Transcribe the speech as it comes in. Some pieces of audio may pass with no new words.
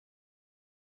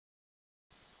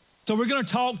So we're going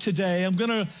to talk today. I'm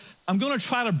going to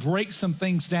try to break some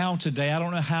things down today. I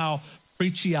don't know how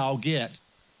preachy I'll get.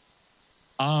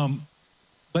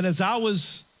 But as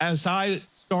I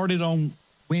started on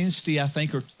Wednesday, I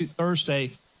think, or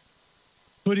Thursday,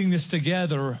 putting this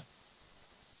together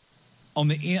on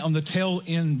the tail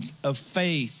end of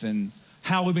faith and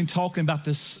how we've been talking about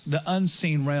this, the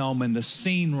unseen realm and the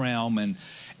seen realm,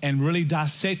 and really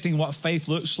dissecting what faith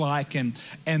looks like and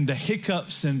the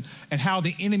hiccups and how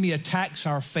the enemy attacks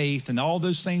our faith and all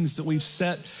those things that we've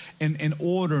set in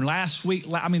order. And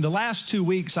the last 2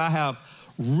 weeks, I have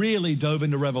really dove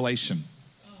into Revelation.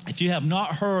 If you have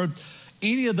not heard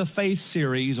any of the faith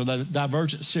series or the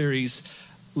Divergent series,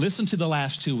 listen to the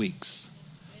last 2 weeks.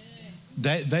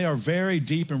 They are very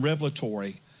deep and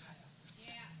revelatory.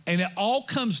 And it all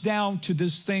comes down to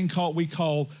this thing we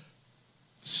call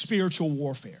spiritual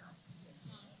warfare.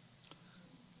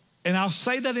 And I'll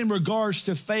say that in regards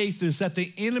to faith is that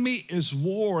the enemy is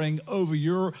warring over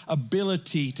your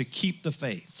ability to keep the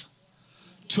faith,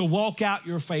 to walk out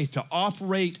your faith, to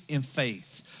operate in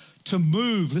faith, to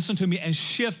move, listen to me, and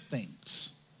shift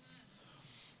things.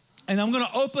 And I'm going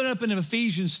to open up in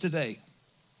Ephesians today.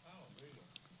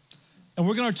 And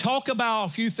we're going to talk about a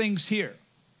few things here.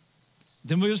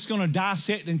 Then we're just going to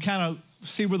dissect and kind of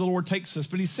see where the Lord takes us.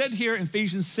 But he said here in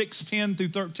Ephesians 6:10 through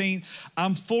 13,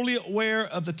 I'm fully aware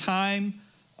of the time.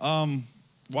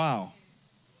 Wow.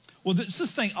 Well, it's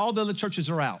this thing, all the other churches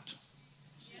are out.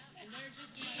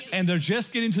 And they're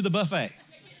just getting to the buffet.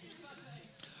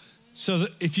 So that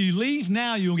if you leave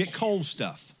now, you'll get cold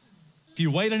stuff. If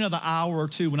you wait another hour or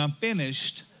two, when I'm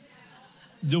finished,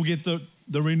 you'll get the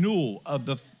renewal of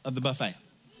the buffet.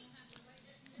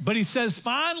 But he says,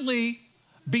 finally,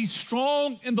 be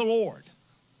strong in the Lord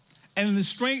and in the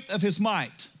strength of his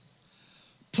might.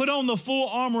 Put on the full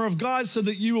armor of God so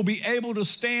that you will be able to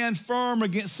stand firm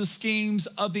against the schemes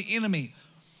of the enemy.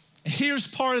 Here's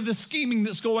part of the scheming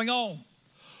that's going on.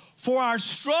 For our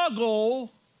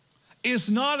struggle is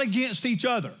not against each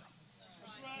other.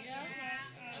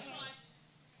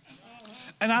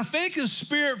 And I think as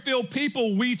spirit-filled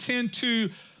people, we tend to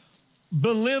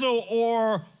belittle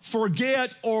or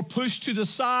forget or push to the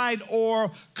side or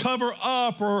cover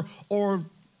up or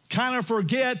kind of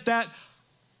forget that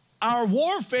our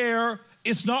warfare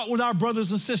is not with our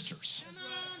brothers and sisters.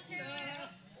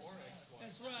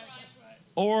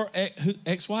 Or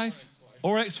ex-wife?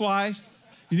 Or ex-wife.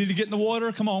 You need to get in the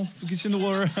water? Come on, get you in the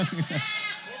water.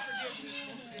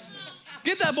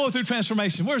 Get that boy through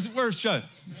transformation. Where's Joe?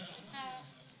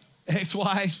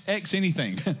 Ex-wife,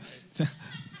 ex-anything.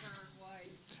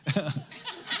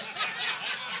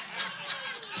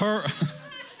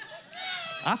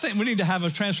 I think we need to have a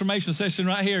transformation session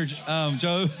right here,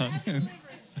 Joe.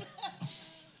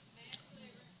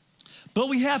 But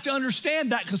we have to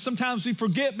understand that because sometimes we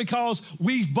forget because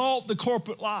we've bought the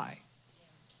corporate lie.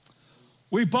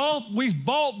 We've bought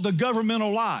the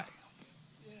governmental lie.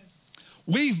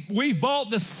 We've bought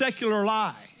the secular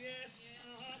lie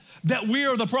that we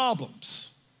are the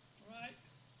problems.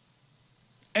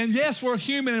 And yes, we're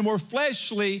human and we're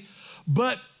fleshly,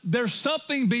 but there's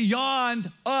something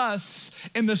beyond us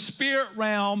in the spirit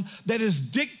realm that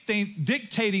is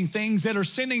dictating things, that are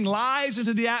sending lies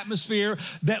into the atmosphere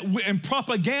and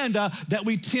propaganda that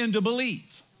we tend to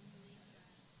believe.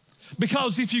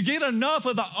 Because if you get enough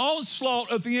of the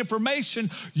onslaught of the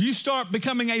information, you start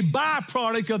becoming a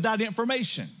byproduct of that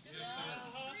information.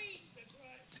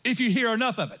 If you hear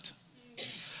enough of it.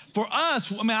 For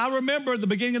us, I remember at the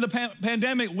beginning of the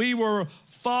pandemic, we were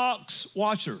Fox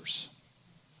watchers.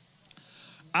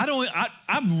 I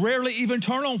rarely even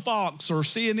turn on Fox or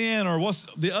CNN or what's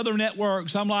the other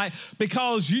networks. I'm like,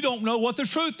 because you don't know what the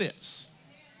truth is.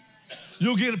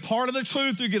 You'll get a part of the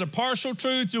truth, you'll get a partial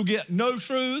truth, you'll get no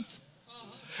truth.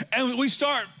 And we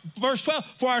start, verse 12,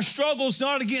 for our struggles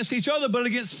not against each other, but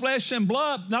against flesh and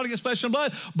blood, not against flesh and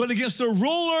blood, but against the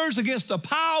rulers, against the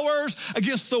powers,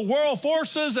 against the world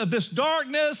forces of this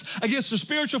darkness, against the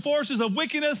spiritual forces of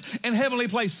wickedness in heavenly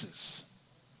places.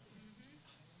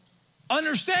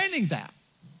 Understanding that.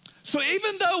 So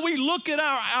even though we look at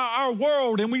our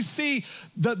world and we see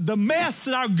the mess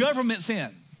that our government's in,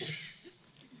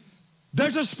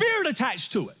 there's a spirit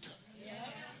attached to it.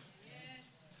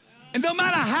 And no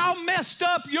matter how messed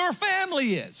up your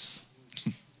family is.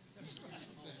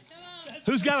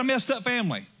 Who's got a messed up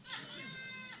family?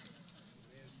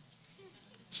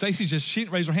 Stacy she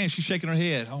didn't raise her hand. She's shaking her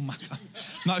head. Oh my God.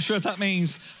 Not sure if that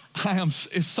means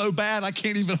it's so bad I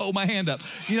can't even hold my hand up.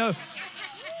 You know,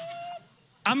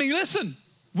 listen,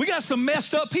 we got some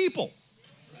messed up people.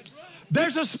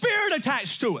 There's a spirit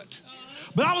attached to it.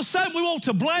 But all of a sudden we want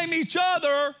to blame each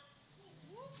other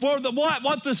for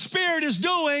what the Spirit is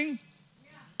doing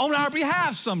on our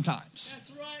behalf sometimes.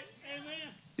 That's right. Amen.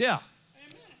 Yeah. Amen.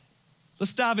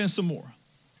 Let's dive in some more.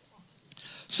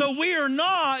 So we are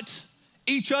not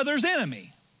each other's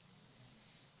enemy.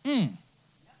 And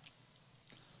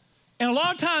a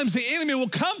lot of times the enemy will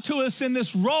come to us in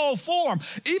this raw form,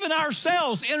 even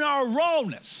ourselves in our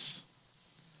rawness.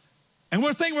 And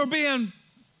we think we're being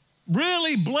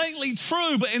really blatantly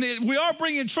true, we are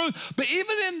bringing truth. But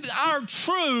even in our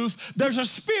truth, there's a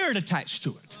spirit attached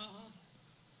to it.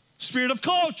 Spirit of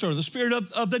culture, the spirit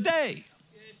of the day.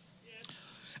 Yes, yes.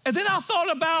 And then I thought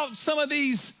about some of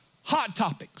these hot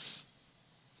topics.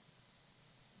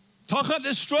 Talk about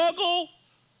this struggle,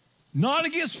 not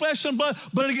against flesh and blood,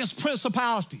 but against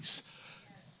principalities.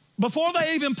 Before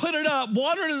they even put it up,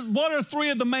 what are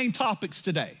three of the main topics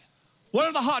today? What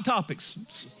are the hot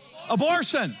topics?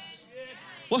 Abortion.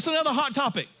 What's another hot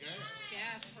topic?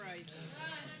 Gas prices.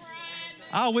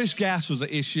 I wish gas was an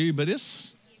issue, but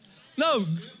it's, no,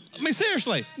 I mean,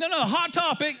 seriously. No, hot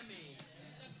topic.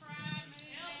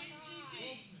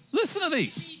 Listen to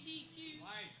these.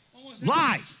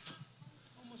 Life.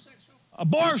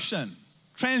 Abortion.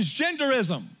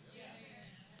 Transgenderism.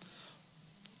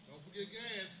 Don't forget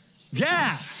gas.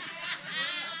 Gas.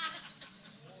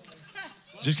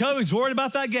 Jacoby's worried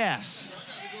about that gas.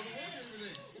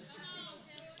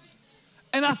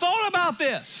 And I thought about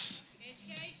this.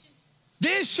 The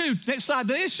issue, next slide,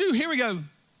 the issue, here we go.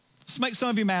 Let's make some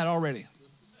of you mad already.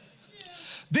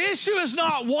 The issue is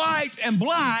not white and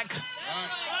black.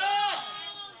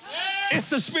 It's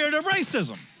the spirit of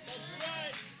racism.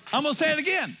 I'm going to say it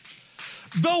again.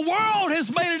 The world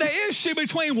has made it an issue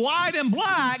between white and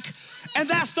black, and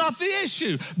that's not the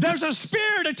issue. There's a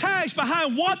spirit attached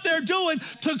behind what they're doing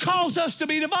to cause us to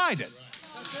be divided.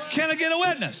 Can I get a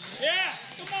witness? Yeah,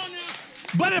 come on now.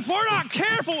 But if we're not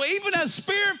careful, even as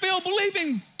spirit-filled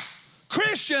believing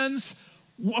Christians,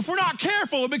 if we're not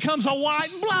careful, it becomes a white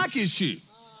and black issue.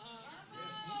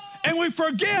 And we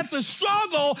forget the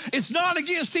struggle is not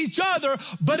against each other,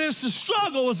 but it's the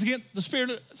struggle is against the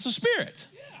spirit. It's the spirit.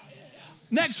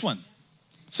 Next one.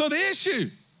 So the issue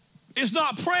is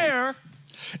not prayer,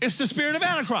 it's the spirit of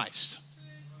Antichrist.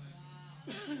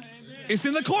 It's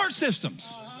in the court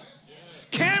systems.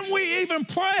 Can we even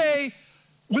pray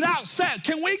without sex?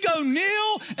 Can we go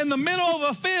kneel in the middle of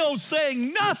a field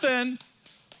saying nothing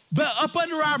but up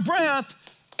under our breath?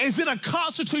 Is it a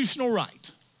constitutional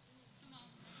right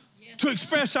to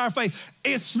express our faith?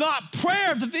 It's not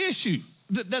prayer that's the issue.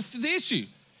 That's the issue.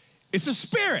 It's the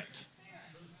spirit.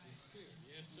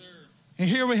 Yes, sir. And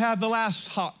here we have the last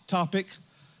hot topic.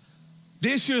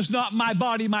 The issue is not my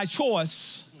body, my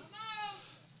choice.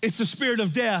 It's the spirit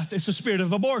of death. It's the spirit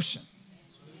of abortion.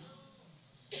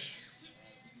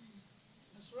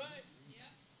 That's right.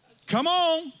 Come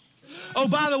on. Oh,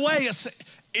 by the way,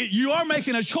 you are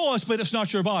making a choice, but it's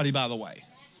not your body, by the way.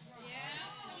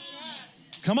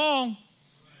 Come on.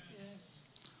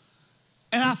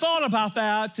 And I thought about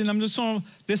that, and I'm just going,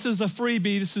 this is a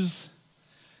freebie.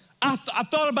 I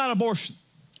thought about abortion.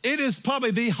 It is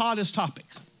probably the hottest topic.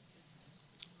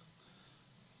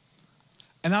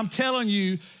 And I'm telling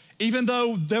you, even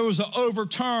though there was an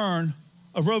overturn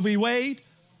of Roe v. Wade,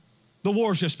 the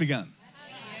war's just begun.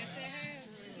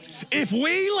 If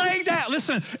we lay down,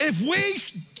 listen, if we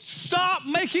stop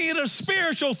making it a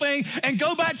spiritual thing and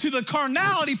go back to the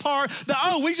carnality part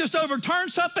that, we just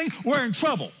overturned something, we're in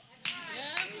trouble.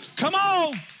 Come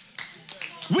on.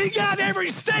 We got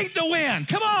every state to win.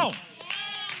 Come on.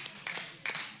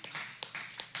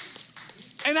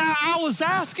 And I was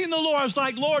asking the Lord, I was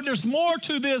like, Lord, there's more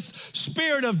to this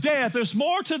spirit of death. There's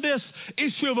more to this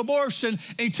issue of abortion.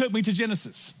 And he took me to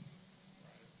Genesis.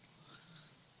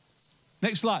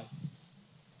 Next slide.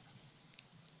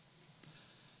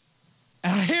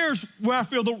 And here's where I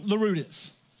feel the root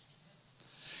is.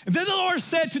 And then the Lord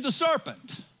said to the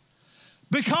serpent,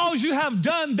 because you have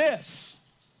done this,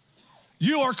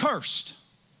 you are cursed.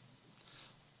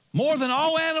 More than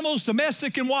all animals,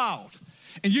 domestic and wild.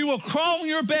 And you will crawl on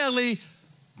your belly,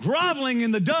 groveling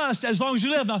in the dust as long as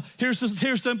you live. Now, here's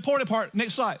the important part.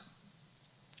 Next slide.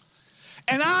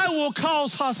 And I will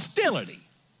cause hostility.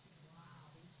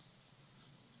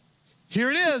 Here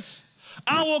it is.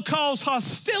 I will cause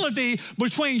hostility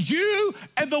between you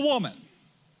and the woman,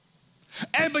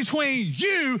 and between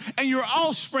you and your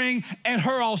offspring and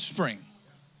her offspring.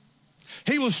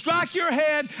 He will strike your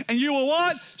head, and you will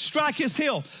what? Strike his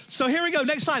heel. So here we go.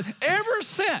 Next slide. Ever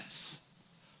since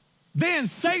then,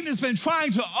 Satan has been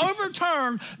trying to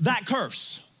overturn that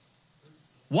curse.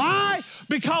 Why?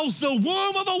 Because the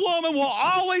womb of a woman will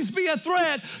always be a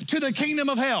threat to the kingdom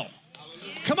of hell.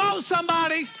 Come on,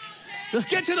 somebody. Let's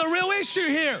get to the real issue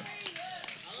here.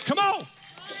 Come on.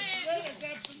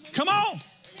 Come on.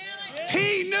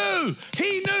 He knew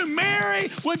Mary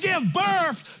would give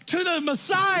birth to the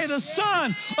Messiah, the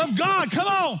Son of God. Come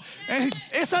on. And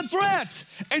it's a threat.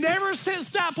 And ever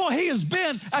since that point, he has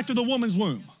been after the woman's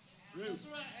womb. That's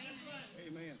right. That's right.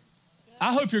 Amen.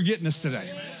 I hope you're getting this today.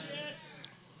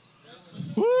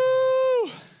 Woo.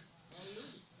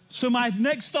 So my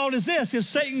next thought is this. If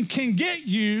Satan can get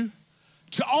you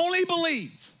to only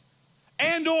believe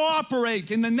and or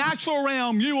operate in the natural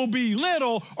realm, you will be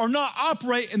little or not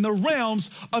operate in the realms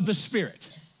of the Spirit.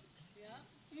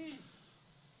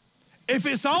 If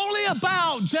it's only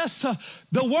about just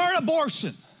the word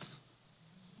abortion,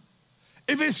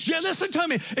 if it's just, listen to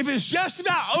me, if it's just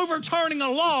about overturning a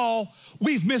law,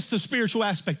 we've missed the spiritual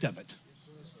aspect of it.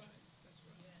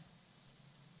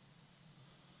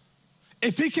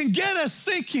 If he can get us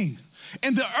thinking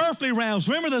in the earthly realms,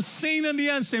 remember the seen and the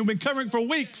unseen, we've been covering for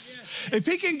weeks. If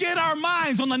he can get our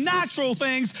minds on the natural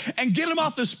things and get them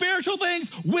off the spiritual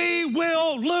things, we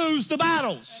will lose the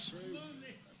battles.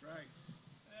 Absolutely. That's right.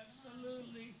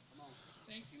 Absolutely.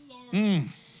 Thank you, Lord.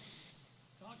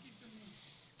 Talking to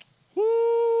me.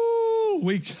 Woo,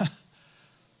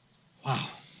 wow.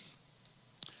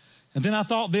 And then I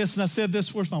thought this, and I said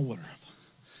this, where's my water?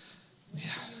 Yeah,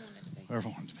 wherever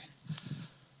I wanted to be.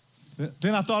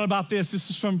 Then I thought about this. This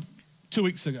is from 2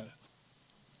 weeks ago.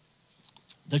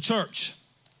 The church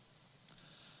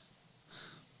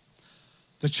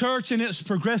in its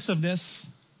progressiveness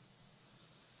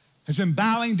has been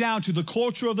bowing down to the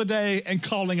culture of the day and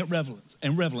calling it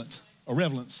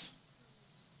relevance.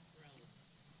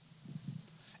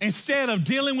 Instead of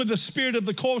dealing with the spirit of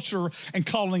the culture and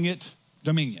calling it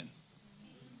dominion.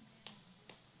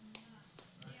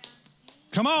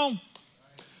 Come on.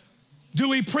 Do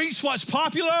we preach what's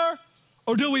popular,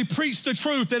 or do we preach the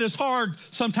truth that is hard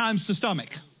sometimes to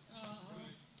stomach?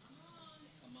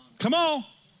 Come on.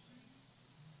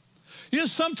 You know,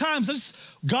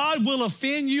 sometimes God will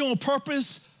offend you on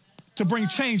purpose to bring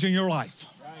change in your life.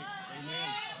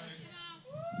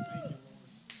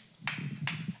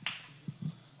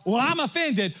 Well, I'm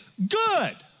offended.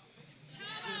 Good.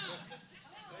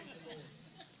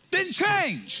 Then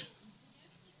change.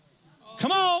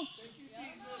 Come on.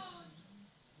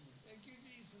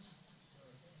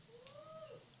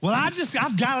 Well, I've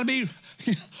got to be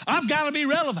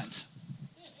relevant.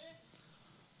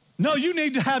 No, you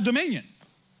need to have dominion.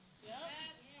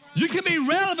 You can be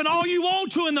relevant all you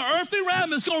want to in the earthly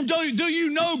realm. It's going to do you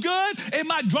no good. It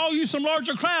might draw you some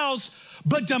larger crowds.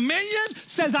 But dominion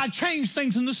says I change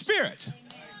things in the spirit.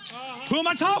 Who am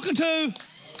I talking to? Amen.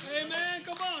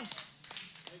 Come on.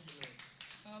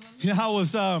 You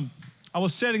know, I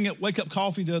was sitting at Wake Up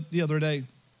Coffee the other day.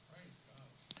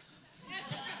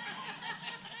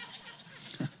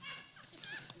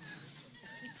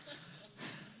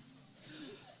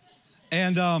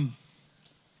 And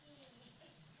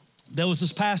there was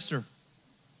this pastor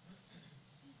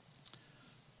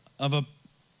of a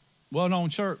well-known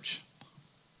church.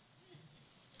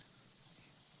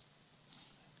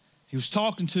 He was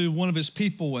talking to one of his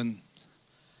people, and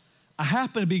I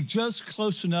happened to be just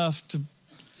close enough to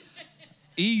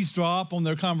eavesdrop on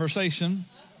their conversation.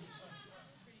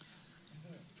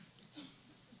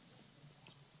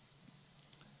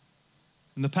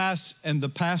 And the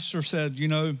pastor said, you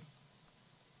know,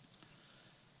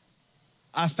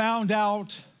 I found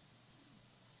out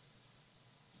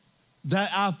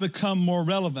that I've become more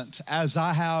relevant as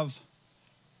I have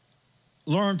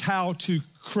learned how to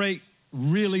create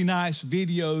really nice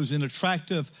videos and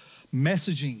attractive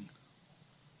messaging.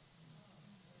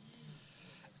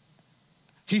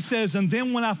 He says, and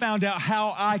then when I found out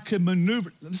how I could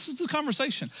maneuver, this is the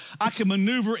conversation, I could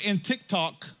maneuver in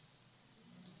TikTok,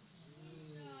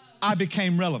 I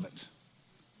became relevant.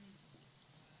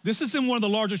 This is in one of the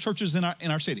larger churches in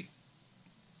our city.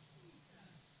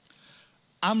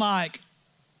 I'm like,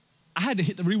 I had to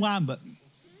hit the rewind button.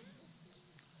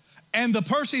 And the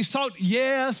person he's talking,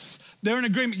 yes, they're in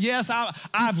agreement. Yes,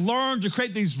 I've learned to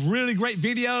create these really great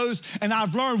videos. And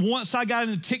I've learned once I got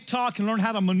into TikTok and learned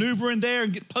how to maneuver in there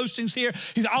and get postings here.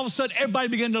 He said, all of a sudden, everybody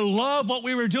began to love what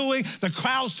we were doing. The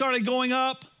crowd started going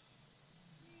up.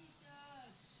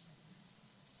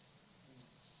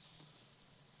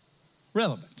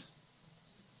 Relevant.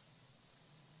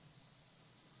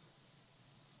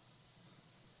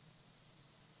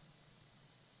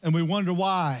 And we wonder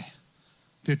why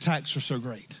the attacks are so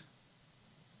great.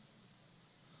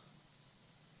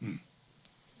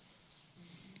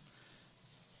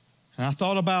 And I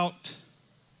thought about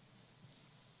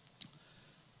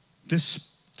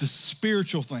this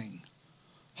spiritual thing.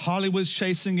 Hollywood's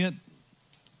chasing it.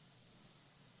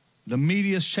 The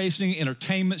media's chasing it,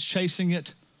 entertainment's chasing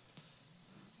it,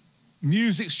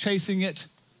 music's chasing it,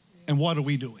 and what are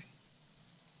we doing?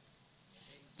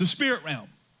 The spirit realm.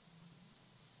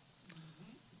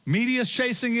 Media's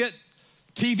chasing it,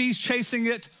 TV's chasing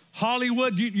it,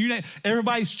 Hollywood, you name,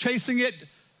 everybody's chasing it,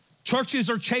 churches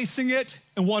are chasing it,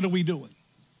 and what are we doing?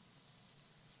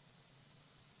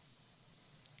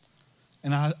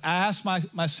 And I asked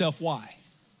myself why.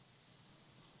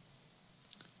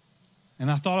 And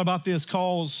I thought about this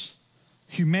because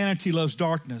humanity loves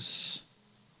darkness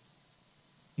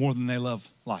more than they love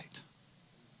light.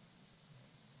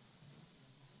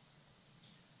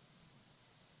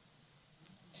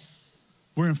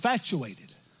 We're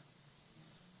infatuated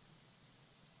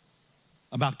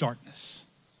about darkness.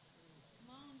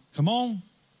 Come on. Hello.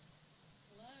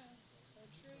 So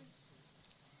true.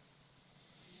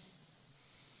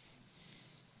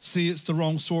 See, it's the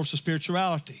wrong source of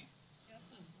spirituality.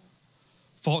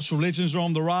 False religions are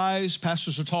on the rise.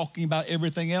 Pastors are talking about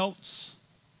everything else.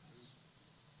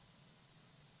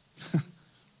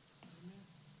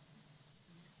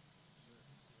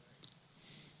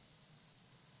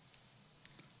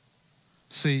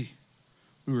 See,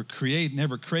 we were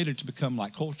never created to become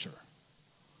like culture.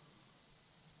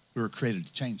 We were created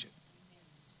to change it.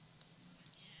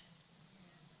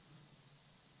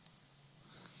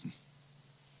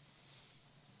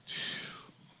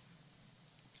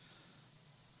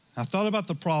 I thought about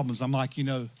the problems. I'm like, we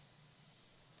don't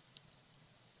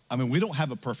have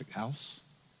a perfect house.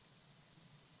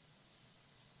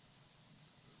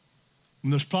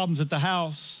 When there's problems at the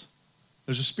house,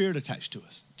 there's a spirit attached to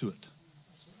it.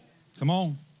 Come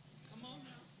on.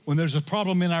 When there's a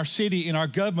problem in our city, in our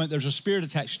government, there's a spirit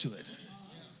attached to it.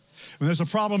 When there's a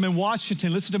problem in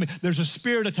Washington, listen to me, there's a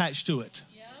spirit attached to it.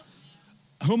 Yep.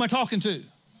 Who am I talking to?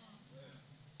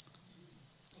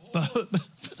 But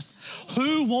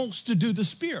who wants to do the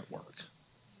spirit work?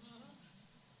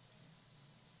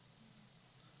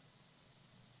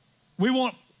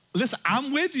 Listen,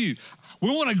 I'm with you. We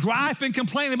want to gripe and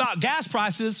complain about gas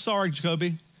prices. Sorry,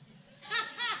 Jacoby.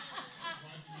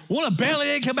 We want to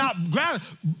bellyache about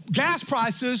gas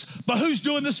prices, but who's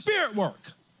doing the spirit work?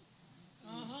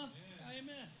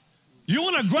 Amen. You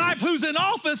want to gripe who's in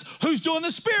office, who's doing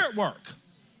the spirit work?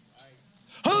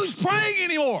 Who's praying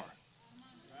anymore?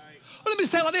 Let me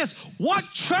say it like this.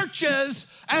 What churches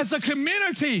as a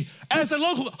community, as a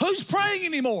local, who's praying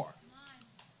anymore?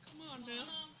 Come on, man.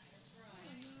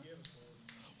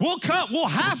 We'll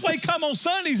halfway come on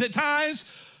Sundays at times,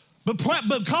 but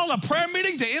call a prayer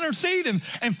meeting to intercede and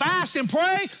fast and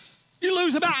pray, you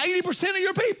lose about 80% of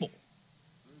your people.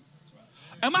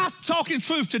 Am I talking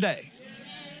truth today?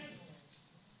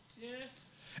 Yes.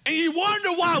 And you wonder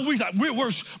why we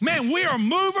are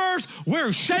movers,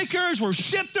 we're shakers, we're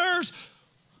shifters.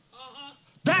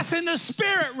 That's in the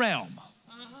spirit realm.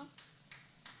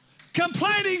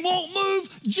 Complaining won't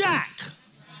move jack.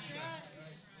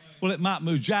 Well, it might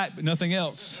move jack, but nothing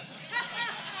else.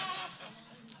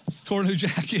 According to who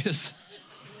Jack is.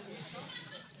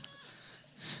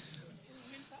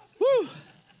 Woo.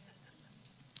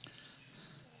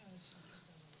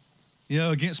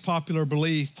 Against popular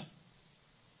belief,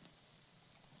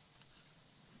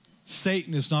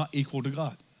 Satan is not equal to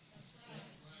God.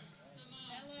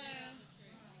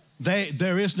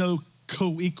 There is no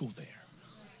co-equal there.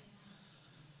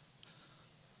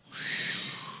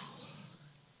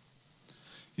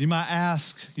 You might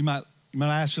ask,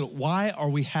 why are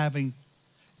we having,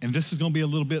 and this is going to be a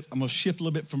little bit, I'm going to shift a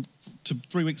little bit to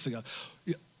 3 weeks ago.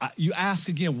 You ask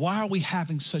again, why are we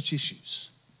having such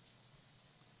issues?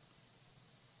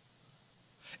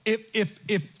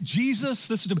 If Jesus,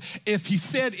 listen to me, if he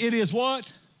said it is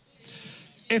what?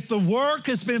 If the work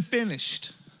has been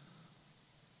finished,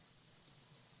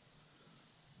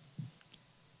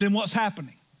 then what's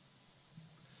happening?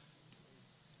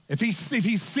 If he's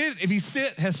sitting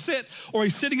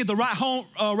at the right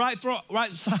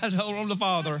side of the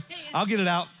Father, I'll get it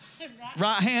out.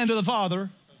 Right hand of the Father,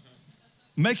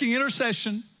 making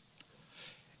intercession.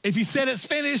 If he said it's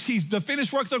finished, the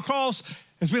finished work of the cross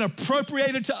has been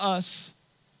appropriated to us,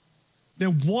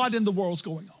 then what in the world's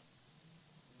going on?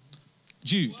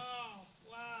 Jude. Wow.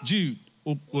 Jude.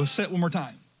 We'll say it one more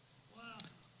time. Wow.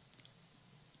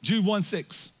 Jude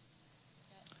 1:6.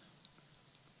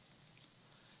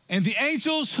 And the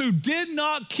angels who did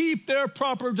not keep their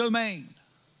proper domain,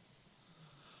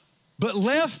 but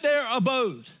left their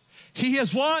abode, he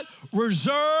has what?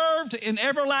 Reserved in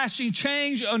everlasting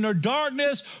change under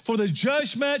darkness for the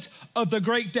judgment of the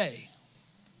great day.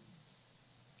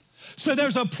 So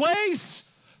there's a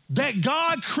place that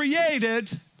God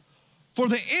created for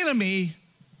the enemy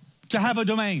to have a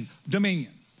dominion.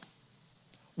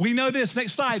 We know this,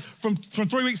 next slide, from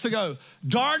 3 weeks ago.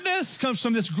 Darkness comes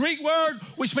from this Greek word,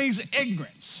 which means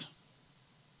ignorance.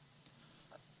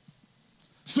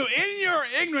 So in your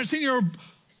ignorance, in your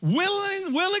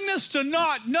willingness to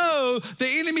not know, the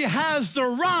enemy has the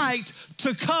right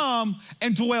to come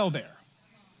and dwell there.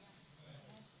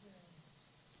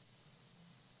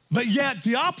 But yet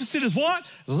the opposite is what?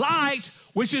 Light,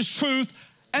 which is truth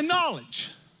and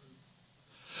knowledge.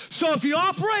 So if you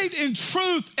operate in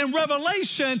truth and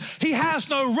revelation, he has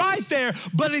no right there.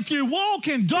 But if you walk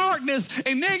in darkness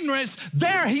and ignorance,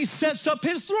 there he sets up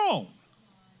his throne.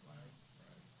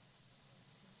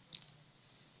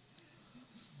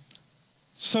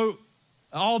 So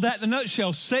all that in a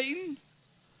nutshell, Satan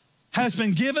has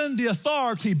been given the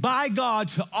authority by God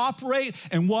to operate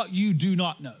in what you do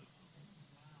not know.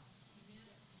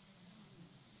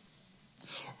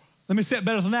 Let me say it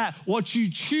better than that. What you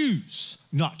choose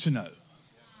not to know.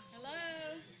 Hello.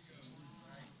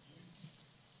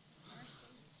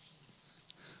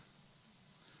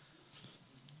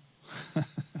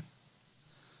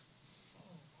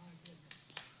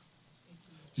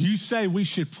 You say we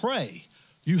should pray.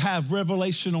 You have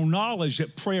revelational knowledge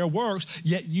that prayer works,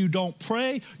 yet you don't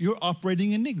pray. You're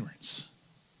operating in ignorance.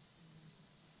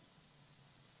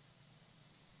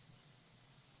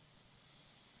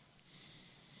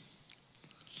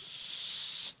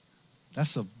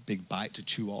 That's a big bite to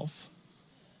chew off.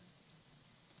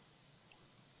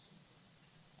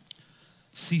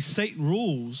 See, Satan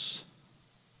rules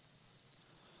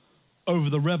over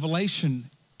the revelation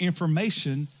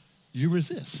information you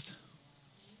resist.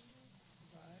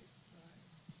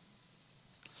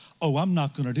 Oh, I'm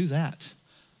not going to do that.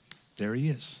 There he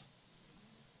is.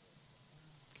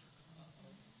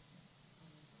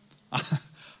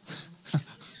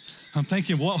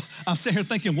 I'm sitting here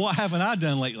thinking, what haven't I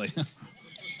done lately?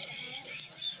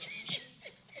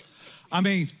 I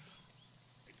mean,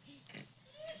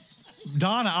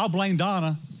 Donna, I'll blame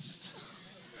Donna.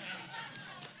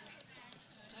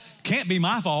 Can't be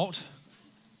my fault.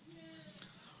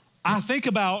 I think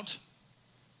about,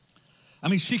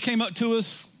 she came up to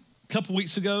us a couple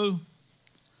weeks ago.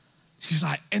 She's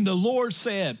like, and the Lord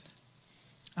said,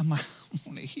 I'm like, I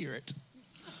want to hear it.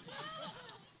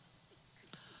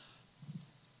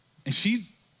 And she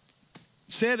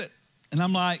said it, and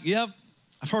I'm like, yep,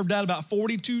 I've heard that about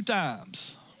 42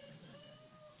 times,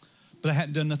 but I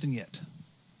hadn't done nothing yet.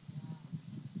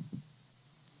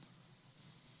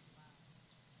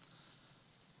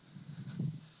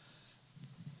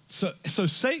 So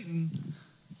Satan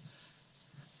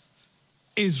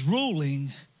is ruling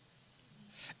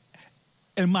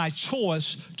in my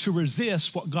choice to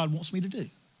resist what God wants me to do.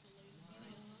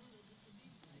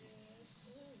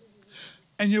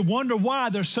 And you wonder why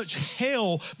there's such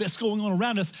hell that's going on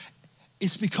around us.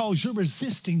 It's because you're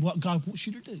resisting what God wants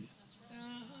you to do.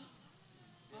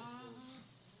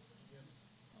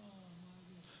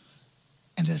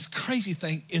 And this crazy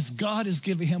thing is God is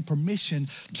giving him permission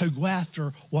to go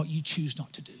after what you choose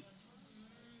not to do.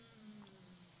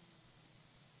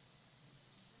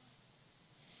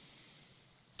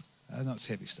 I know it's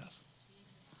heavy stuff.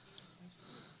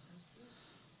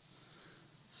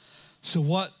 So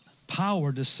what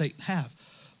power does Satan have?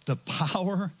 The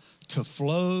power to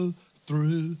flow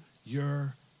through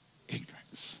your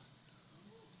ignorance.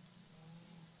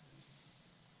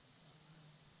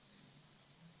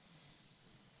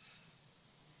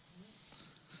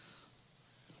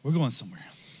 We're going somewhere.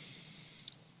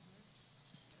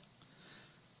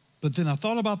 But then I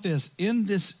thought about this. In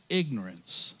this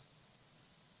ignorance,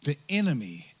 the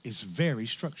enemy is very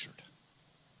structured.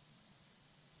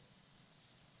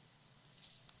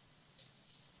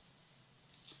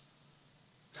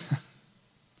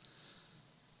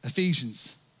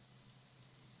 Ephesians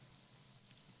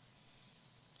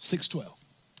 6:12.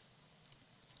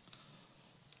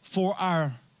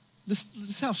 This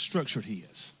is how structured he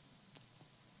is.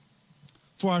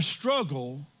 For our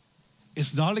struggle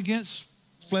is not against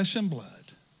flesh and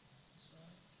blood,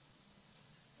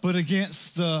 but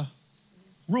against the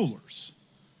rulers.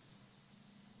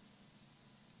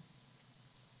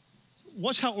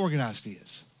 Watch how organized he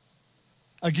is.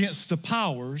 Against the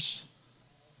powers,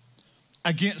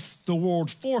 against the world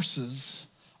forces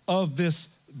of this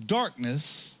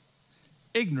darkness,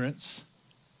 ignorance,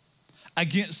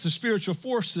 against the spiritual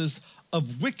forces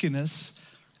of wickedness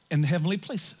in the heavenly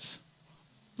places.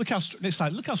 Next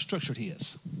slide, look how structured he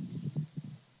is.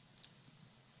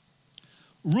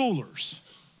 Rulers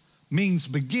means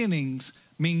beginnings,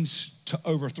 means to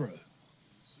overthrow.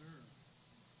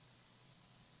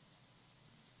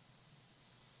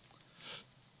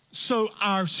 so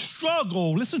our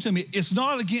struggle, listen to me, it's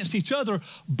not against each other,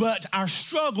 but our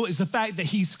struggle is the fact that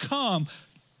he's come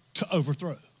to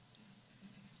overthrow.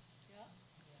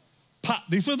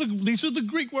 These are the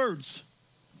Greek words.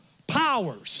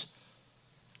 Powers.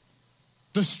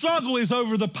 The struggle is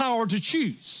over the power to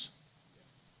choose.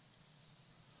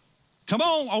 Come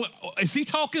on, is he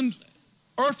talking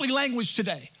earthly language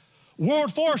today?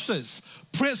 World forces,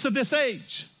 prince of this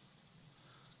age.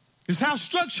 It's how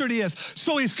structured he is.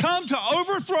 So he's come to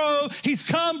overthrow. He's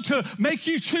come to make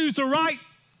you choose the right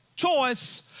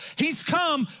choice. He's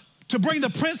come to bring the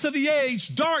prince of the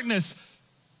age, darkness,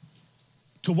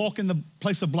 to walk in the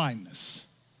place of blindness.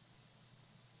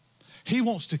 He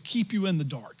wants to keep you in the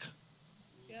dark.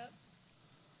 Yep.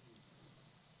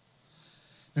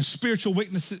 And spiritual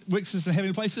weaknesses in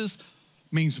heavenly places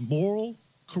means moral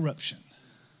corruption.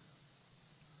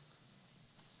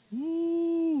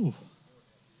 Ooh.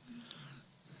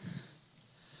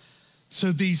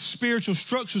 So these spiritual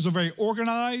structures are very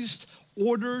organized,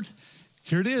 ordered.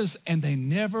 Here it is, and they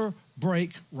never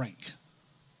break rank.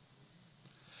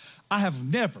 I have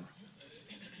never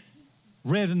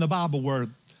read in the Bible where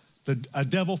a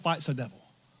devil fights a devil.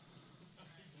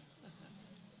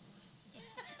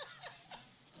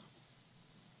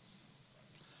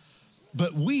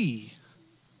 But we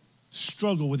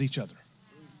struggle with each other.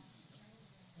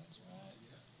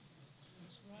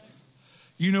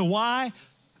 You know why?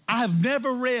 I have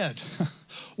never read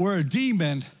where a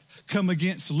demon come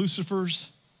against Lucifer's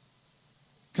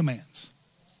commands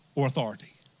or authority.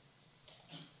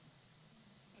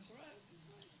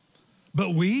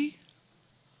 But we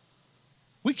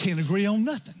can't agree on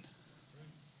nothing.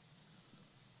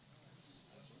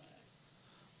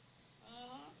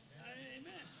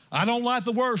 I don't like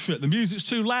the worship. The music's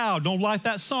too loud. Don't like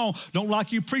that song. Don't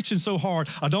like you preaching so hard.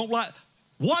 I don't like.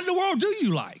 What in the world do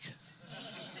you like?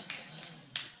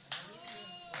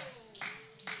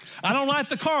 I don't like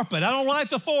the carpet. I don't like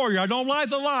the foyer. I don't like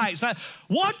the lights.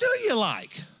 What do you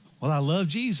like? Well, I love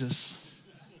Jesus.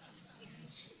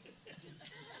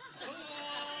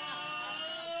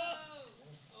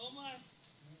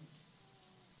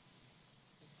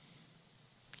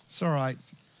 It's all right.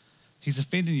 He's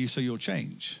offending you so you'll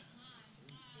change.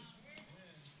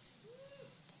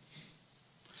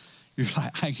 You're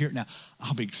like, I hear it now.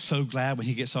 I'll be so glad when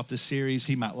he gets off this series,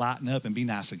 he might lighten up and be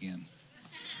nice again.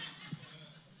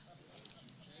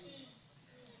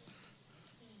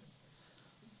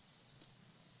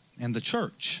 And the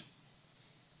church,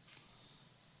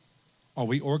 are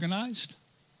we organized?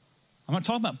 I'm not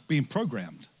talking about being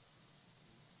programmed.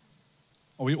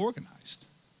 Are we organized?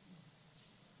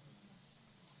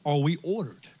 Are we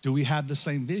ordered? Do we have the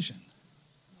same vision?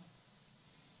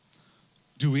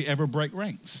 Do we ever break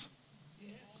ranks?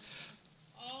 Yes.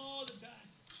 All the time.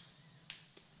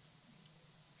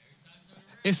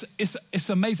 It's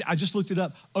amazing. I just looked it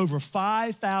up. Over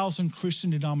 5,000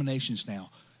 Christian denominations now,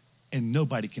 and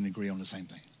nobody can agree on the same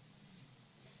thing.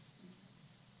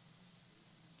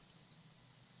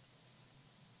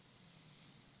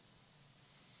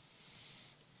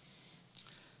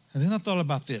 And then I thought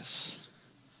about this.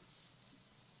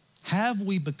 Have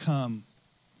we become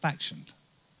factioned?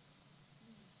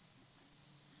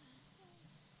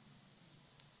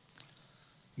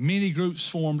 Many groups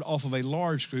formed off of a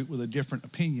large group with a different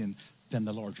opinion than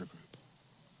the larger group.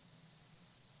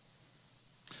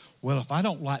 Well, if I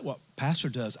don't like what pastor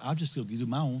does, I'll just go do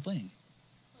my own thing.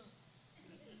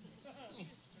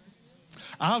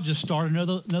 I'll just start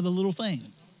another little thing.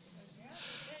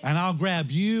 And I'll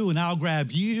grab you, and I'll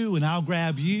grab you, and I'll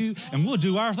grab you, and we'll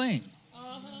do our thing.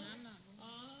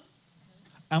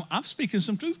 I'm speaking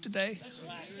some truth today. That's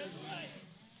right. That's right.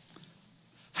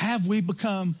 Have we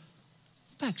become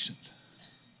factioned?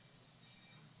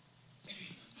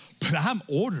 But I'm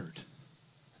ordered.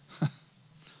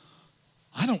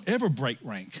 I don't ever break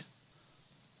rank.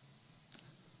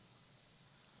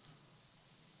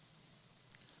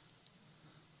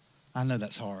 I know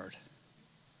that's hard.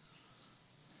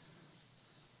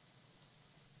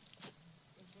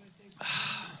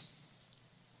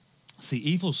 See,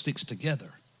 evil sticks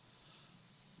together.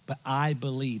 But I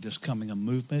believe there's coming a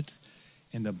movement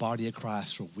in the body of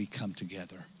Christ where we come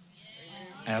together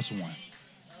as one.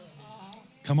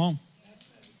 Come on.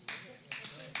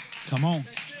 Come on.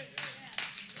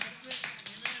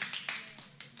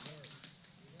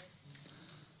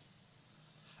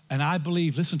 And I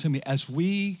believe, listen to me, as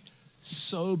we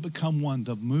so become one,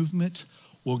 the movement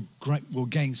will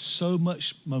gain so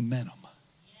much momentum.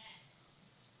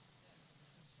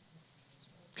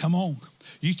 Come on.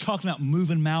 You talking about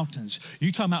moving mountains.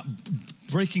 You talking about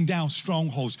breaking down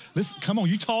strongholds. Listen, come on,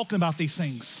 you talking about these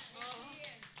things.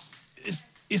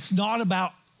 It's not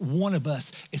about one of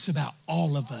us. It's about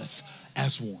all of us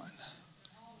as one.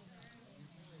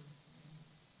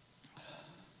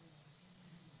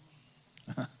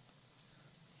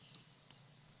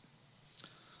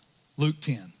 Luke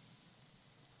 10.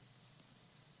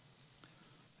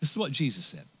 This is what Jesus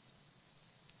said.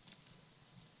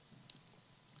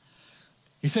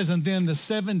 He says, and then the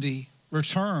 70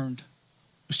 returned.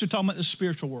 We're still talking about the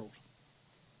spiritual world.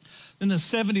 Then the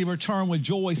 70 returned with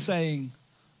joy, saying,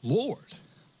 Lord,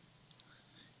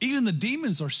 even the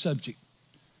demons are subject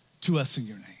to us in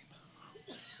your name.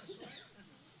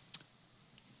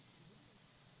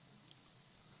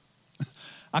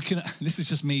 This is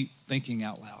just me thinking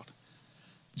out loud.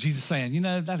 Jesus saying,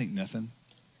 that ain't nothing.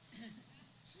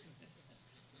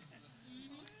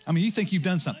 I mean, you think you've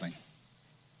done something.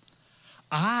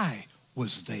 I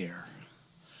was there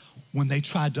when they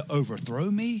tried to overthrow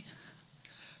me.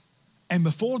 And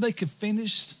before they could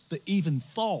finish the even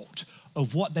thought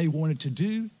of what they wanted to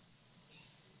do,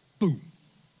 boom.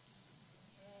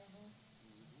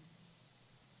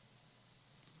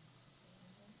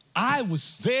 I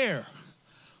was there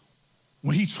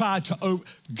when he tried to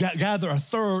gather a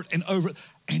third and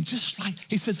just like,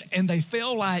 he says, and they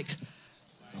fell like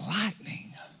lightning.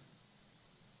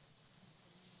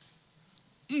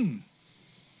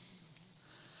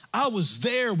 I was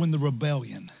there when the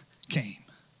rebellion came.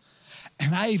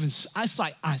 And I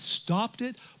stopped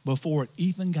it before it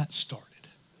even got started.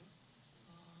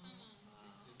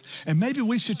 And maybe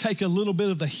we should take a little bit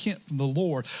of the hint from the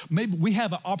Lord. Maybe we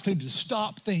have an opportunity to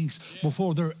stop things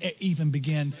before they even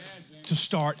begin to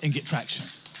start and get traction.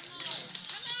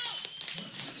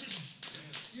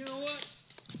 You know what?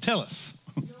 Tell us.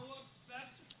 You know what,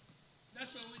 Pastor?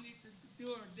 That's why we need to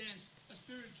do our dance, a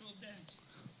spiritual dance.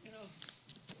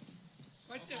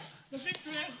 Right there. The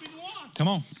victory has been won. Come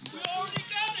on. We already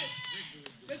got it.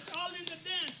 It's all in the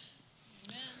dance.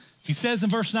 Amen. He says in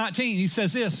verse 19, he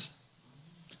says this,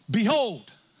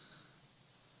 behold,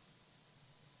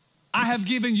 I have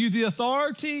given you the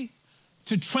authority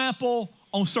to trample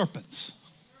on serpents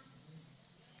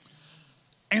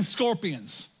and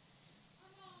scorpions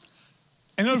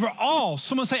and over all,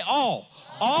 someone say all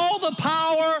the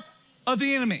power of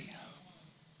the enemy,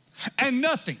 and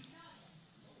nothing.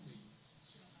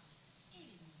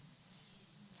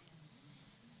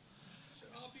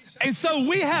 And so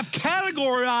we have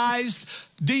categorized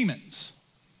demons.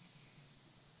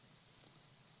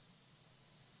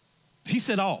 He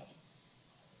said all.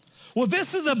 Well,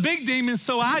 this is a big demon,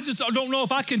 so I just don't know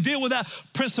if I can deal with that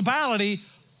principality.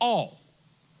 All.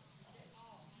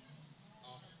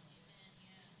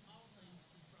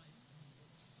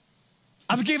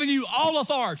 I've given you all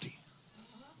authority.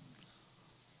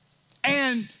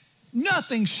 And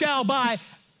nothing shall by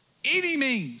any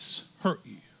means hurt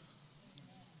you.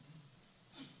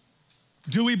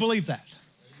 Do we believe that?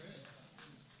 Amen.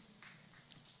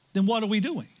 Then what are we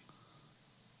doing?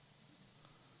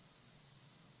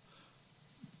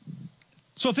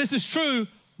 So if this is true,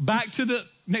 back to the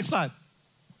next slide.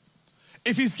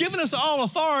 If he's given us all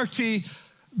authority,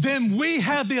 then we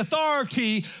have the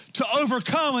authority to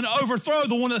overcome and overthrow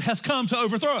the one that has come to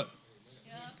overthrow. Yep.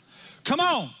 Come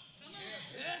on.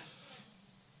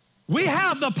 We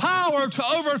have the power to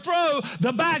overthrow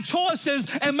the bad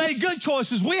choices and make good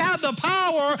choices. We have the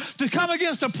power to come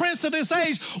against the prince of this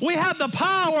age. We have the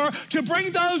power to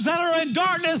bring those that are in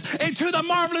darkness into the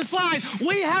marvelous light.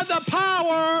 We have the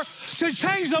power to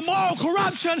change the moral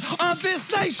corruption of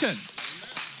this nation.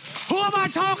 Who am I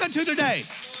talking to today?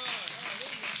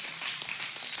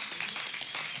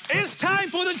 It's time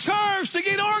for the church to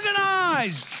get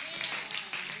organized.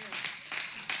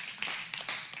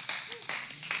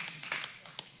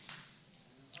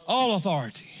 All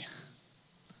authority.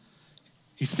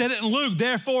 He said it in Luke,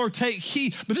 therefore take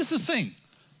heed. But this is the thing.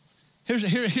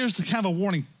 Here's the kind of a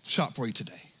warning shot for you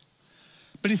today.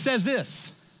 But he says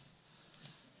this.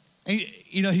 And,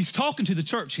 he's talking to the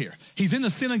church here. He's in the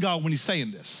synagogue when he's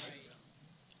saying this.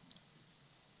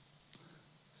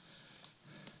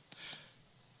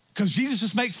 Because Jesus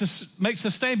just makes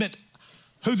a statement,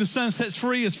 who the Son sets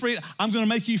free is free. I'm going to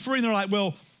make you free. And they're like,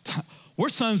 well, we're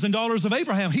sons and daughters of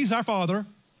Abraham. He's our father.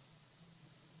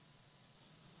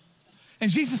 And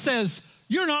Jesus says,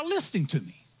 you're not listening to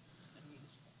me.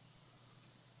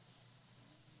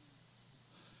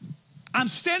 I'm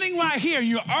standing right here.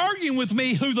 You're arguing with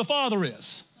me who the Father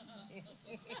is.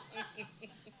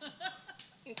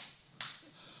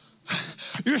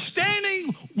 You're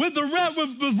standing with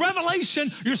the revelation.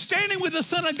 You're standing with the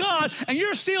Son of God, and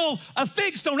you're still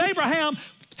affixed on Abraham.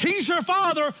 He's your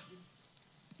father.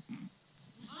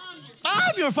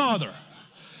 I'm your father.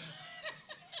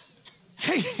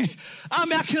 Hey, I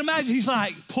mean, I can imagine he's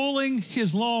like pulling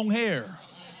his long hair.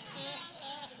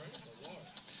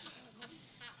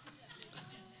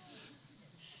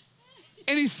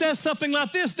 And he says something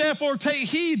like this, therefore take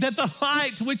heed that the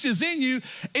light which is in you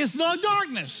is not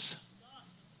darkness.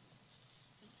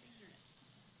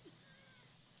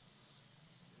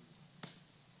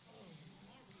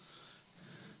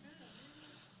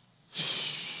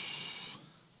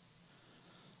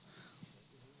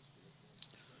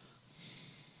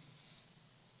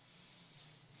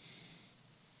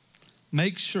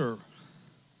 Make sure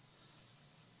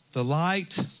the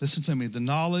light, listen to me, the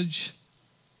knowledge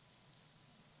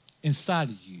inside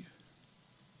of you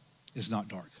is not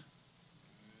dark.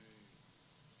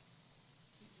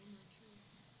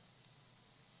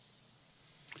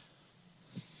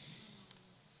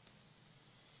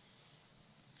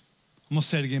 I'm going to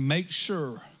say it again. Make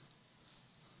sure.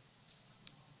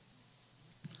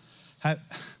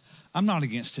 I'm not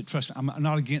against it. Trust me. I'm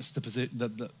not against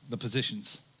the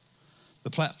positions,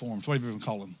 the platforms, whatever you want to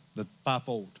call them, the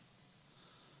fivefold.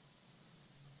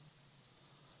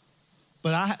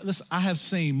 But I have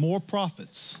seen more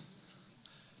prophets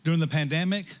during the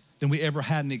pandemic than we ever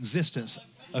had in the existence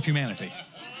of humanity.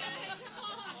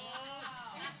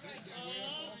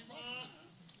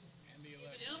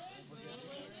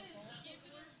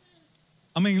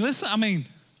 I mean, listen,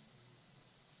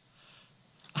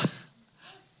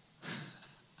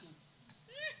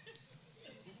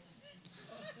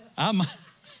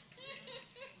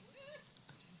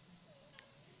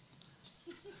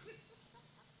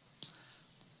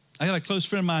 I got a close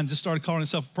friend of mine just started calling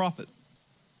himself a prophet.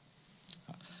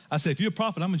 I said, if you're a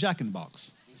prophet, I'm a jack in the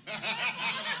box.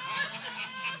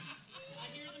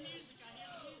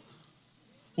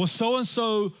 Well,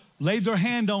 so-and-so laid their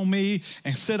hand on me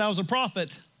and said I was a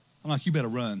prophet. I'm like, you better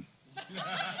run.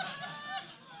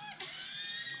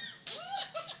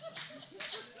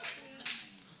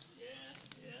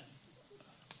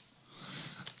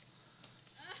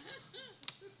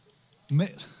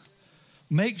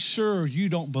 Make sure you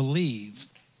don't believe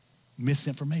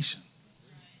misinformation.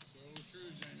 So true,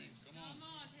 Jamie. Come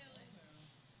on.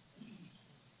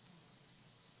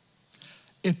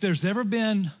 If there's ever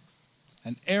been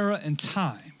an era in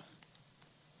time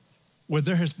where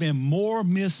there has been more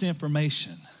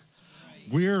misinformation,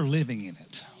 we're living in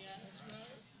it.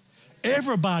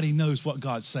 Everybody knows what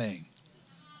God's saying,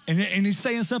 and he's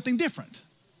saying something different.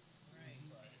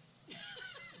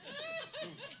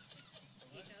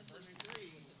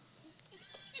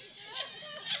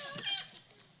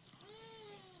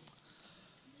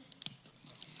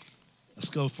 Let's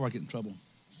go before I get in trouble.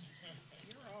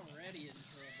 You're already in trouble.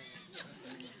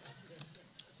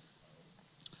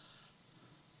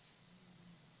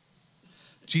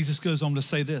 Jesus goes on to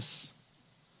say this.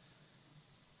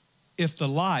 If the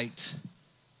light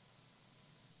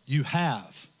you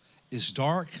have is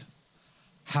dark,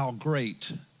 how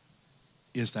great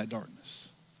is that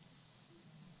darkness?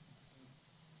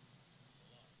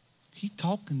 He's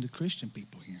talking to Christian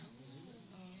people here.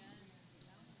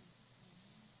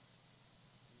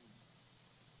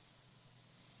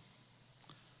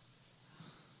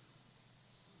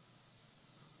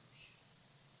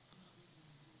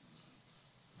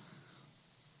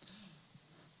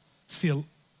 See,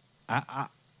 I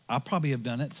probably have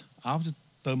done it. I'll just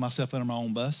throw myself under my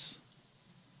own bus.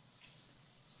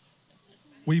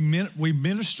 We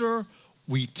minister,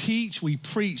 we teach, we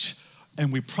preach,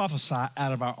 and we prophesy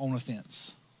out of our own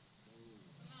offense.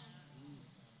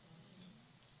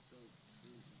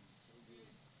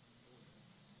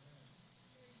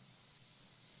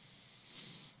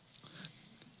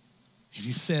 And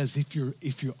he says,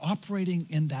 if you're operating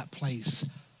in that place,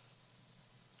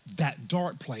 that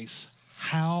dark place,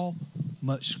 how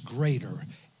much greater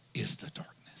is the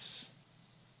darkness?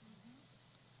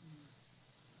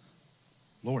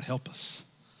 Lord, help us.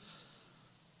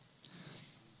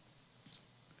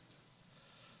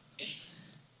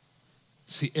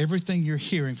 See, everything you're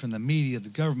hearing from the media, the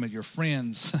government, your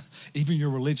friends, even your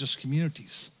religious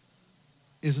communities,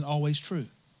 isn't always true.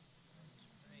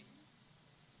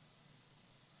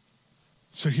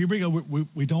 So here we go.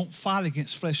 We don't fight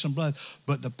against flesh and blood,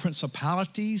 but the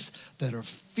principalities that are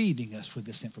feeding us with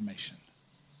this information.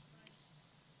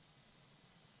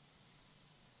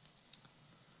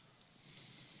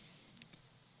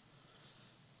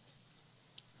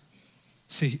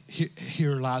 See,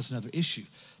 here lies another issue.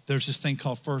 There's this thing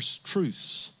called first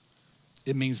truths.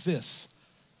 It means this.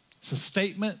 It's a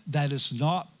statement that is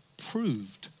not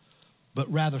proved, but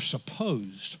rather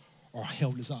supposed or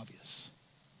held as obvious.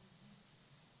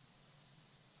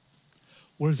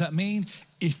 What does that mean?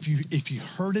 If you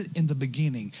heard it in the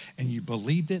beginning and you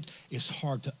believed it, it's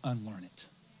hard to unlearn it.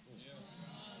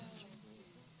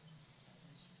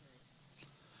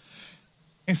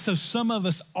 And so some of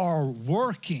us are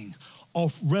working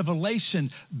off revelation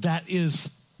that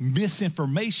is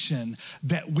misinformation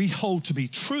that we hold to be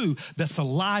true, that's a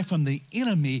lie from the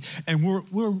enemy, and we're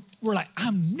like,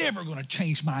 I'm never going to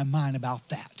change my mind about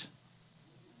that.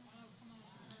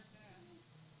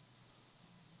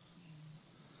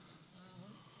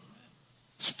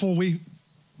 For we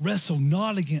wrestle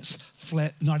not against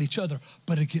flesh, not each other,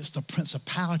 but against the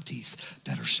principalities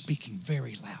that are speaking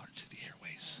very loud into the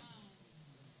airways.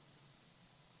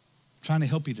 I'm trying to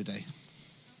help you today.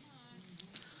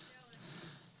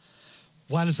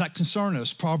 Why does that concern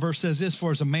us? Proverbs says this,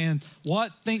 for as a man,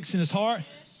 what? Thinks in his heart?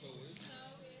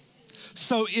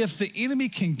 So if the enemy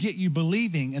can get you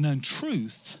believing an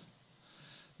untruth,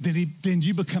 then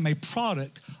you become a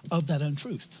product of that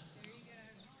untruth.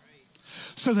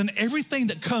 So then everything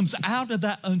that comes out of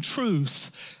that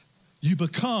untruth, you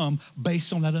become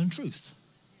based on that untruth.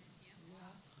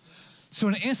 So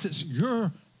in essence,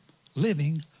 you're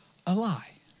living a lie.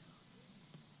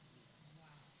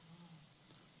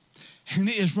 And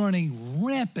it is running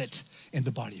rampant in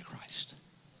the body of Christ.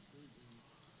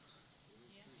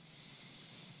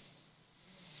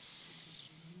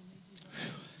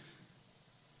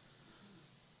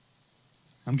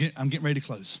 I'm getting ready to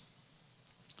close.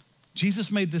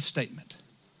 Jesus made this statement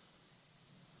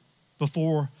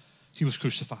before he was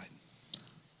crucified.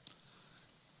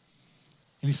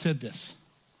 And he said this,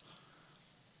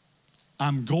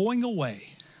 I'm going away,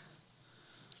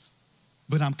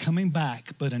 but I'm coming back.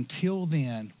 But until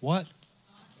then, what?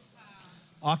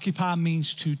 Occupy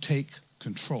means to take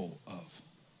control of.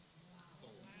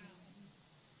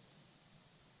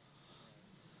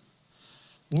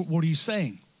 What are you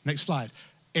saying? Next slide.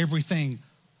 Everything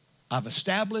I've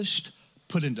established,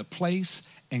 put into place,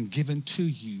 and given to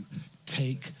you,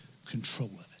 take control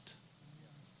of it.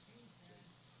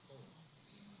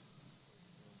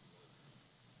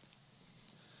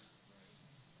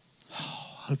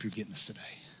 Oh, I hope you're getting this today.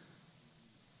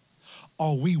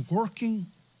 Are we working?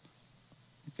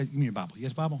 Give me your Bible. You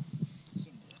have a Bible?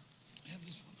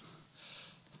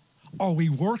 Are we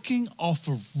working off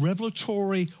of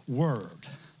revelatory word?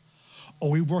 Or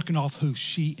are we working off who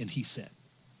she and he said?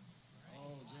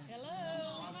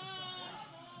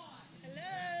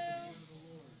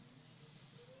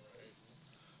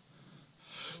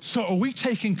 So are we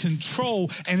taking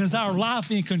control, and is our life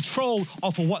being controlled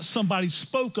off of what somebody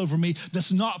spoke over me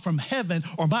that's not from heaven?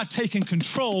 Or am I taking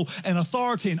control and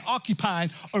authority and occupying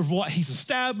over what he's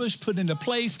established, put into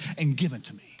place, and given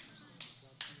to me?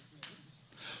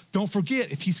 Don't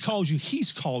forget, if he's called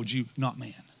you, not man.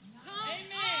 Amen.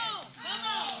 Come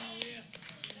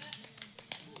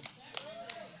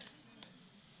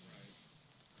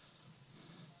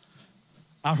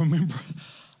on. I remember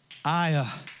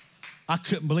I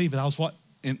couldn't believe it.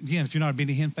 And again, if you're not a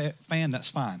Benny Hinn fan, that's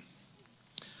fine.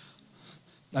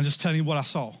 I'm just telling you what I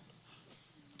saw.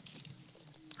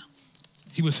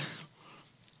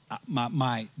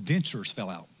 My dentures fell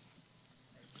out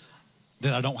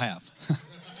that I don't have.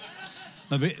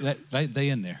 They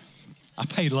in there. I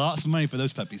paid lots of money for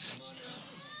those puppies.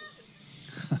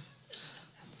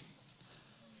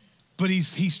 But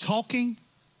he's talking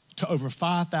to over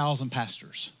 5,000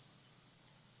 pastors.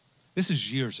 This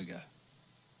is years ago.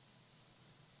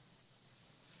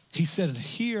 He said,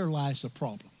 here lies the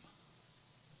problem.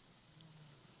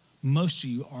 Most of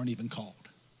you aren't even called.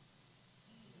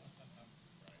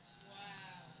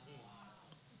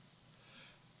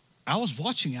 I was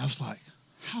watching, I was like,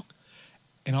 how?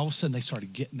 And all of a sudden they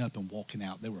started getting up and walking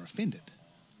out. They were offended.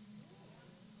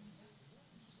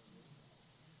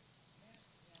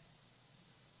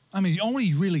 I mean,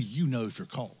 only really you know if you're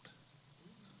called.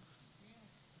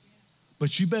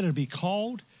 But you better be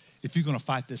called if you're going to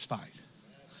fight this fight.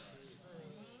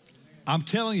 I'm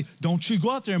telling you, don't you go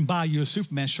out there and buy you a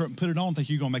Superman shirt and put it on and think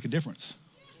you're going to make a difference.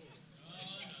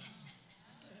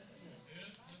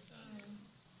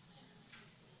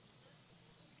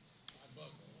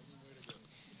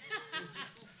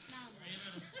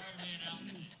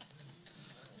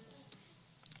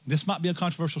 This might be a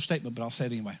controversial statement, but I'll say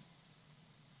it anyway.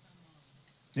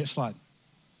 Next slide.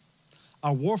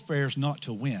 Our warfare is not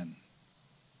to win,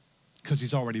 because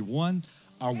he's already won.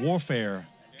 Our warfare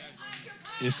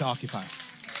is to occupy.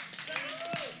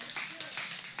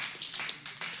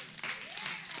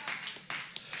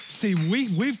 See,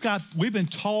 we've been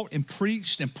taught and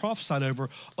preached and prophesied over,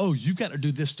 oh, you got to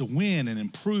do this to win and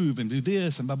improve and do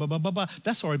this and blah, blah, blah, blah, blah.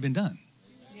 That's already been done.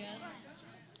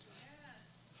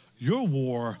 Your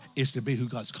war is to be who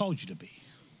God's called you to be.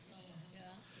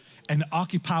 And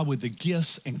occupy with the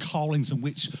gifts and callings in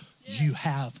which you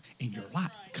have in your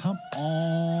life. Come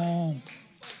on.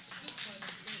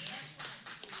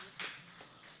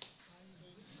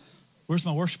 Where's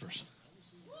my worshipers?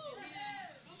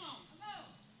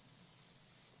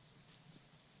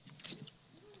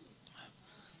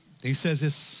 He says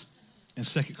this in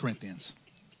 2 Corinthians.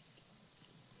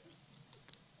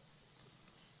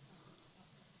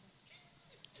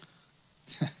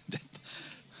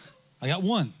 I got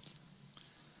one.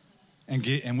 And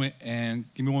give me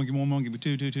one, give me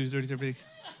two, 30,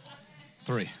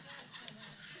 3.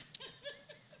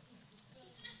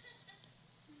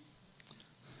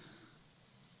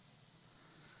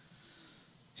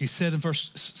 He said in 2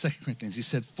 Corinthians, he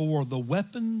said, for the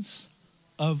weapons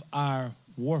of our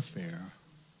warfare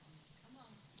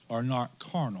are not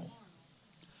carnal,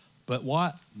 but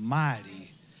what? Mighty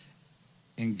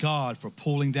in God for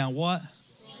pulling down what?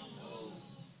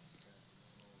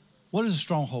 What is a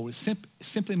stronghold? It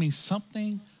simply means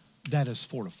something that is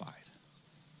fortified.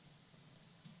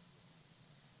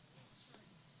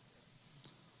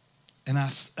 And I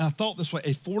thought this way,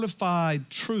 a fortified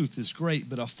truth is great,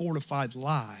 but a fortified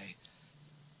lie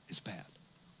is bad.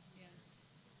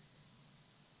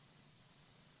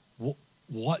 Yeah.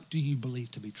 What do you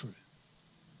believe to be true?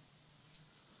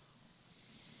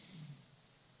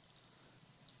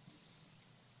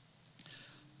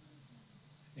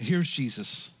 Here's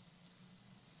Jesus.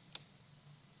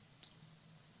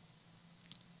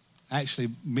 I actually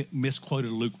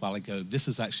misquoted Luke a while ago. This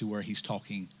is actually where he's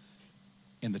talking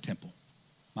in the temple.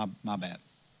 My bad.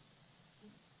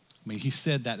 I mean, he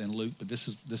said that in Luke, but this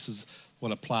is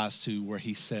what applies to where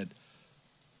he said,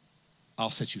 I'll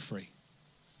set you free.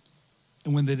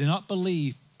 And when they did not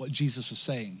believe what Jesus was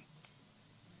saying,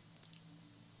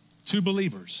 to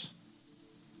believers,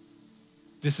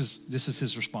 this is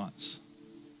his response.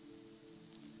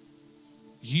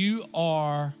 You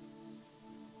are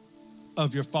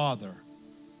of your father,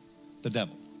 the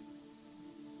devil.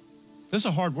 Those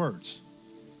are hard words.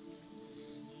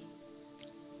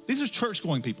 These are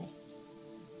church-going people.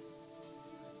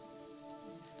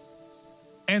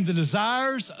 And the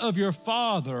desires of your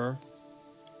father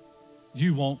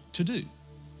you want to do.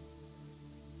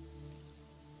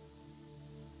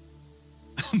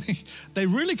 I mean, they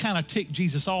really kind of ticked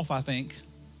Jesus off, I think.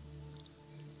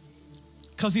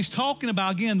 Because he's talking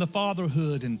about, again, the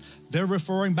fatherhood, and they're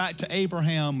referring back to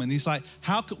Abraham. And he's like,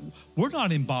 we're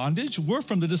not in bondage. We're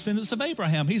from the descendants of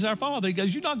Abraham. He's our father. He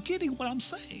goes, you're not getting what I'm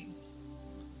saying.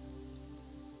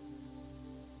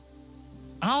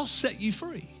 I'll set you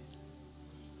free.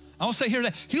 I'll say here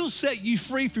that he'll set you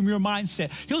free from your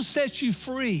mindset. He'll set you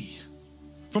free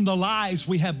from the lies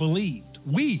we have believed.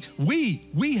 We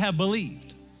have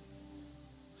believed.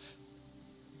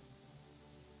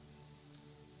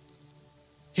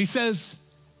 He says,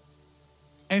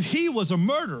 and he was a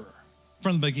murderer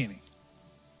from the beginning.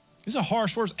 These are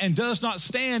harsh words, and does not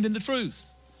stand in the truth,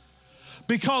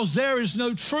 because there is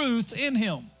no truth in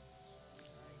him.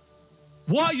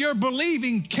 What you're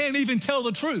believing can't even tell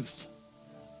the truth.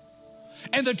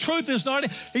 And the truth is not,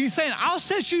 he's saying, I'll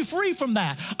set you free from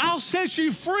that. I'll set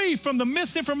you free from the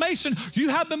misinformation you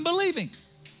have been believing.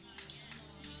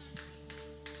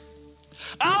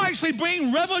 I'll actually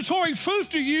bring revelatory truth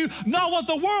to you, not what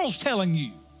the world's telling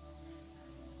you.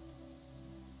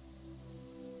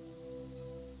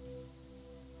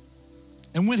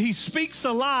 And when he speaks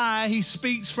a lie, he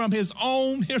speaks from his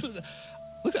own,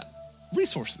 look at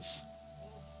resources.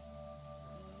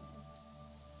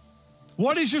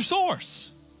 What is your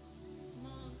source?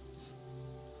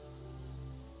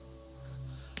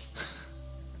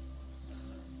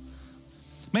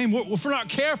 Man, if we're not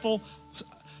careful,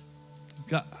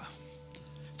 God,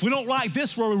 if we don't like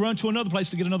this word, we run to another place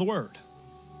to get another word.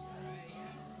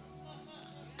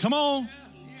 Come on.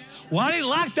 Well, I didn't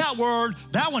like that word.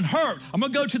 That one hurt. I'm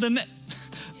going to go to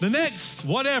the next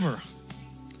whatever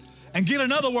and get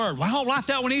another word. Well, I don't like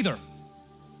that one either.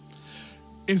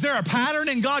 Is there a pattern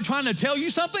in God trying to tell you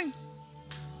something?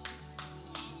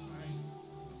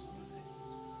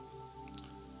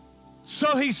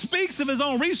 So he speaks of his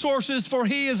own resources, for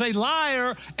he is a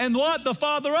liar and what? The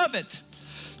father of it.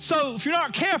 So if you're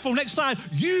not careful, next slide,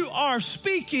 you are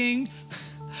speaking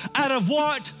out of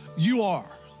what you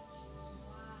are.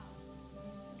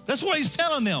 That's what he's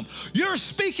telling them. You're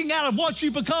speaking out of what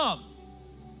you become.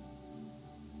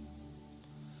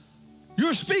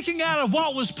 You're speaking out of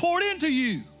what was poured into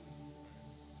you.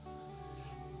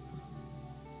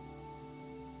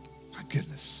 My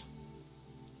goodness.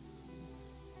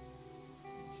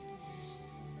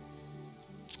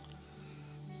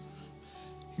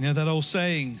 You know that old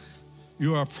saying,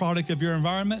 you are a product of your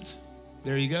environment?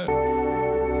 There you go.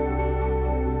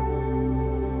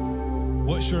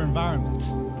 What's your environment?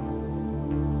 You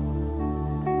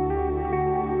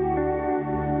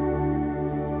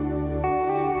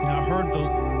know, I heard I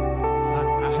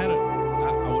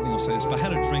wasn't gonna say this, but I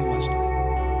had a dream last night.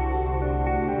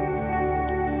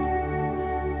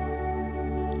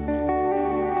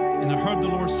 And I heard the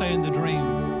Lord say in the dream,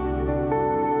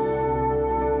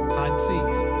 hide and seek.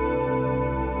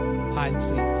 Hide and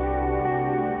seek.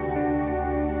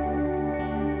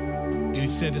 And he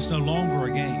said, it's no longer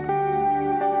a game.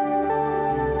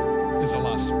 It's a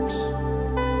life source.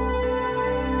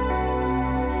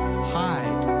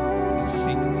 Hide and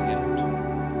seek me out.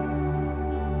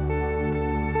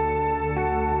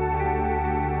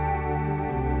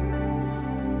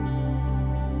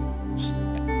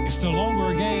 It's no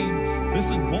longer a game.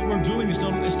 Listen, what we're doing is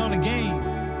it's not a game.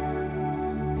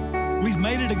 We've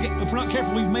made it a game. If we're not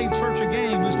careful, we've made church a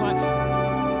game. It's like,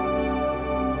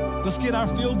 let's get our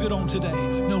feel good on today.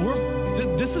 No,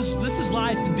 this is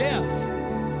life and death.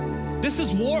 This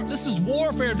is war. This is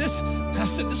warfare. This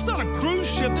is not a cruise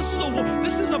ship. This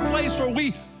is a place where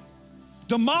we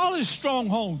demolish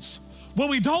strongholds, where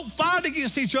we don't fight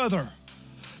against each other.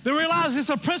 They realize it's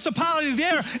a principality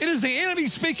there. It is the enemy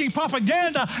speaking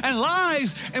propaganda and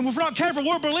lies, and if we're not careful,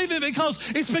 we're believing it because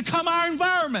it's become our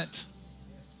environment.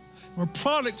 We're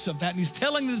products of that. And he's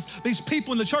telling these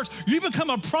people in the church, you become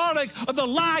a product of the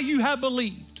lie you have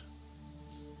believed.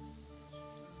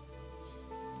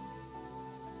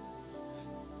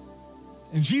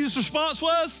 And Jesus' response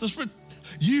was,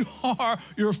 you are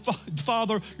your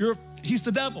father, he's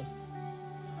the devil.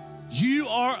 You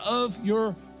are of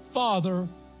your father,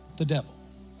 the devil.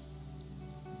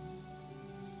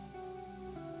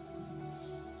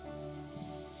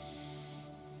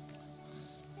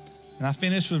 And I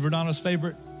finished with Verdana's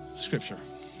favorite scripture.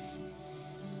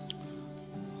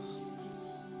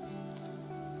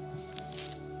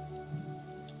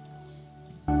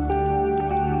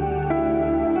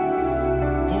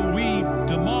 For we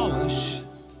demolish,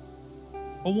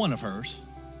 or one of hers,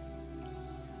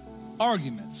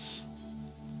 arguments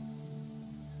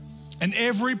and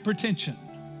every pretension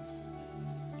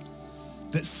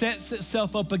that sets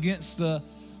itself up against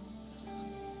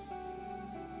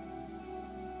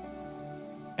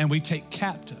and we take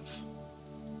captive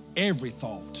every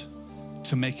thought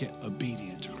to make it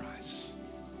obedient to Christ.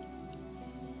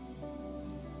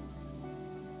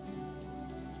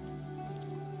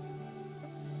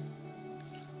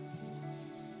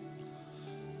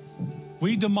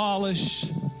 We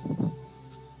demolish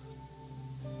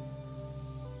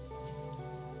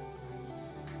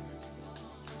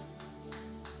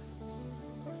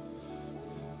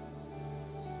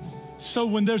so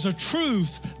when there's a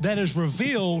truth that is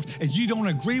revealed and you don't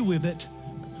agree with it,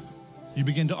 you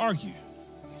begin to argue.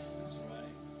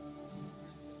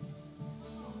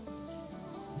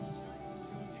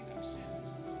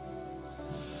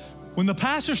 When the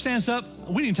pastor stands up,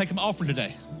 we didn't take him offering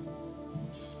today.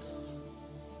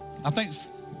 I think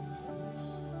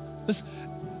this,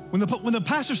 when the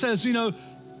pastor says, you know,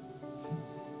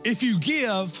 if you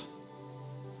give,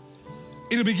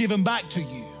 it'll be given back to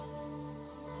you.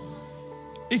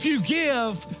 If you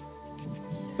give,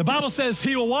 the Bible says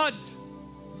he will what?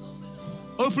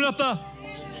 Open up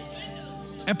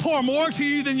and pour more to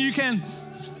you than you can.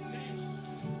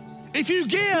 If you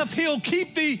give, he'll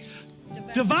keep the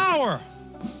devour.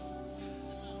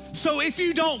 So if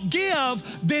you don't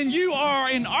give, then you are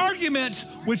in argument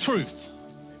with truth.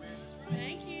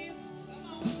 Thank you.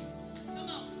 Come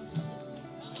on.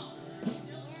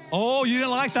 Oh, you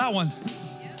didn't like that one.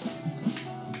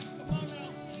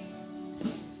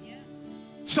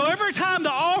 So every time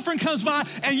the offering comes by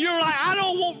and you're like, I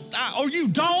don't want, or you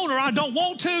don't, or I don't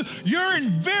want to, you're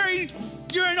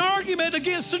in argument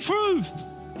against the truth.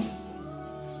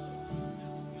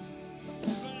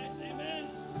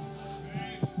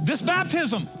 This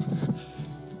baptism,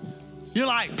 you're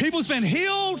like, people's been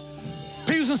healed,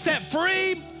 people's been set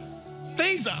free,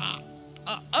 things,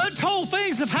 untold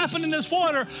things have happened in this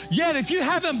water, yet if you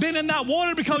haven't been in that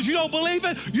water because you don't believe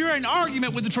it, you're in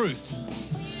argument with the truth.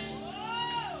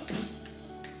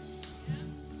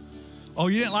 Oh,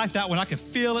 you didn't like that one. I could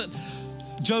feel it.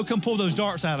 Joe, come pull those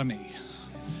darts out of me.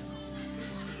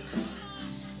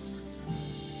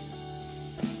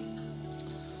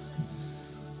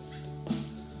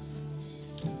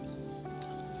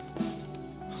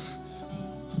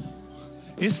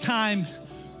 It's time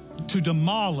to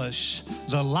demolish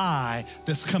the lie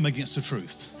that's come against the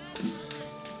truth.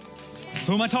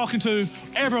 Who am I talking to?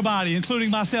 Everybody,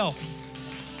 including myself.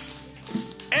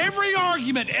 every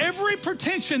argument, every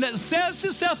pretension that sets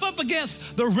itself up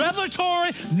against the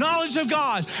revelatory knowledge of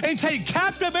God, and take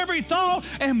captive every thought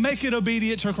and make it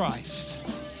obedient to Christ.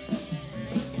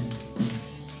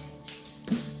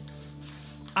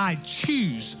 I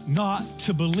choose not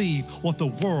to believe what the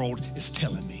world is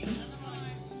telling me.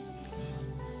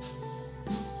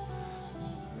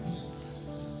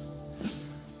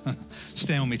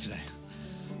 Stand with me today.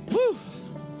 Woo!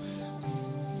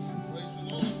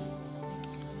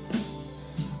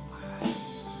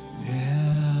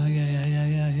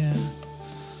 Yeah.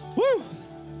 Woo!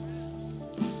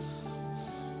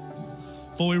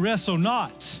 For we wrestle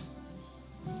not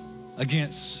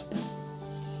against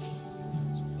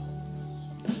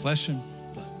flesh and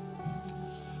blood,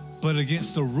 but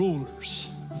against the rulers,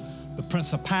 the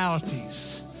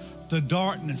principalities, the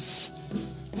darkness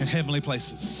in heavenly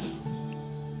places.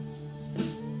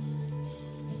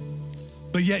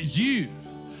 But yet you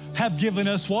have given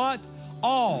us what?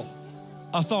 All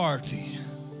authority.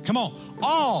 Come on,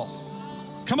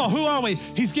 all. Come on, who are we?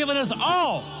 He's given us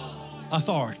all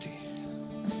authority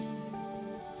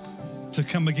to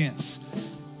come against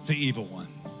the evil one.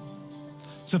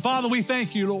 So, Father, we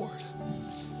thank you, Lord,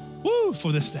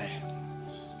 for this day.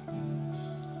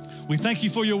 We thank you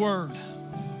for your word.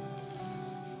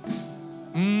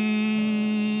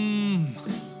 And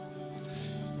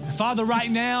Father, right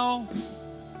now,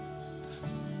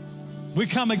 we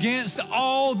come against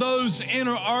all those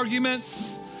inner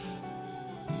arguments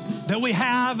that we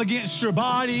have against your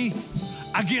body,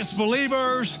 against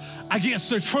believers, against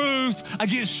the truth,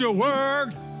 against your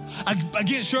word,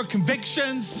 against your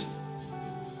convictions,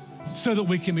 so that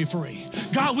we can be free.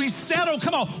 God, we settle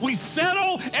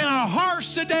in our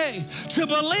hearts today to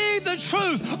believe the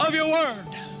truth of your word.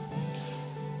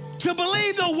 To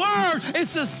believe the word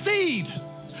is the seed.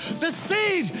 The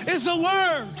seed is the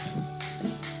word.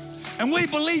 And we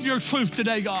believe your truth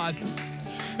today, God.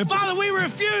 And Father, we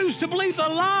refuse to believe the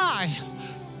lie.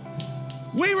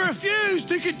 We refuse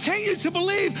to continue to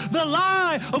believe the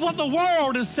lie of what the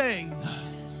world is saying.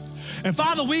 And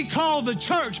Father, we call the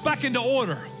church back into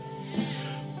order.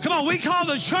 Come on, we call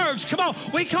the church,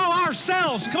 we call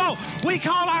ourselves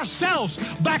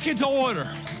back into order.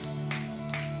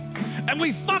 And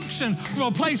we function from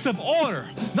a place of order,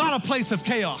 not a place of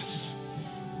chaos.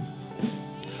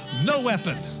 No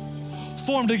weapon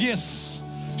formed against us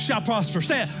shall prosper.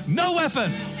 Say it, no weapon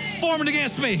formed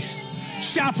against me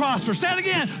shall prosper. Say it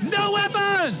again, no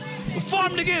weapon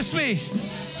formed against me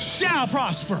shall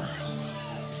prosper.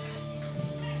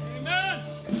 Amen.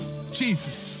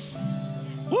 Jesus.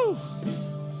 Woo.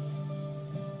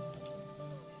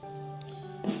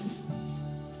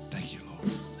 Thank you, Lord.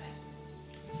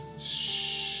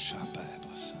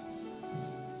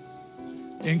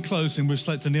 In closing, we'll just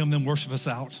let the Neil and them worship us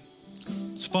out.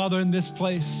 So, Father, in this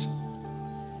place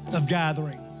of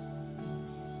gathering,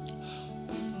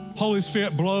 Holy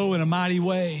Spirit, blow in a mighty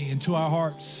way into our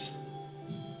hearts.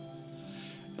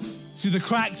 See the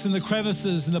cracks and the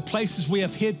crevices and the places we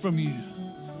have hid from you.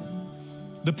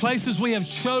 The places we have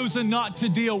chosen not to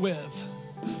deal with.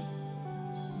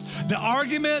 The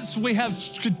arguments we have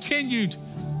continued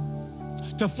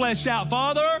to flesh out.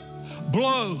 Father,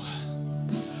 blow,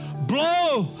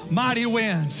 mighty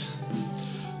wind.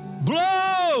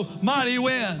 Blow, mighty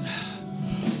wind.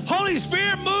 Holy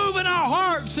Spirit, move in our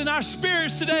hearts and our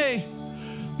spirits today.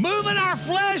 Move in our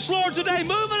flesh, Lord, today.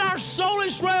 Move in our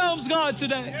soulish realms, God,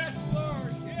 today. Yes,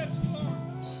 Lord. Yes,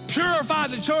 Lord. Purify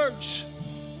the church.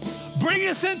 Bring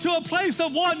us into a place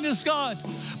of oneness, God.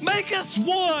 Make us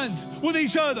one with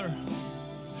each other.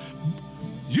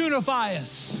 Unify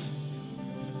us.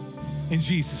 In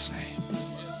Jesus' name.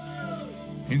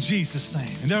 In Jesus'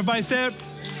 name. And everybody said,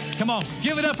 come on,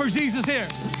 give it up for Jesus here.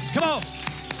 Come on.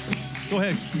 Go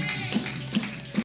ahead.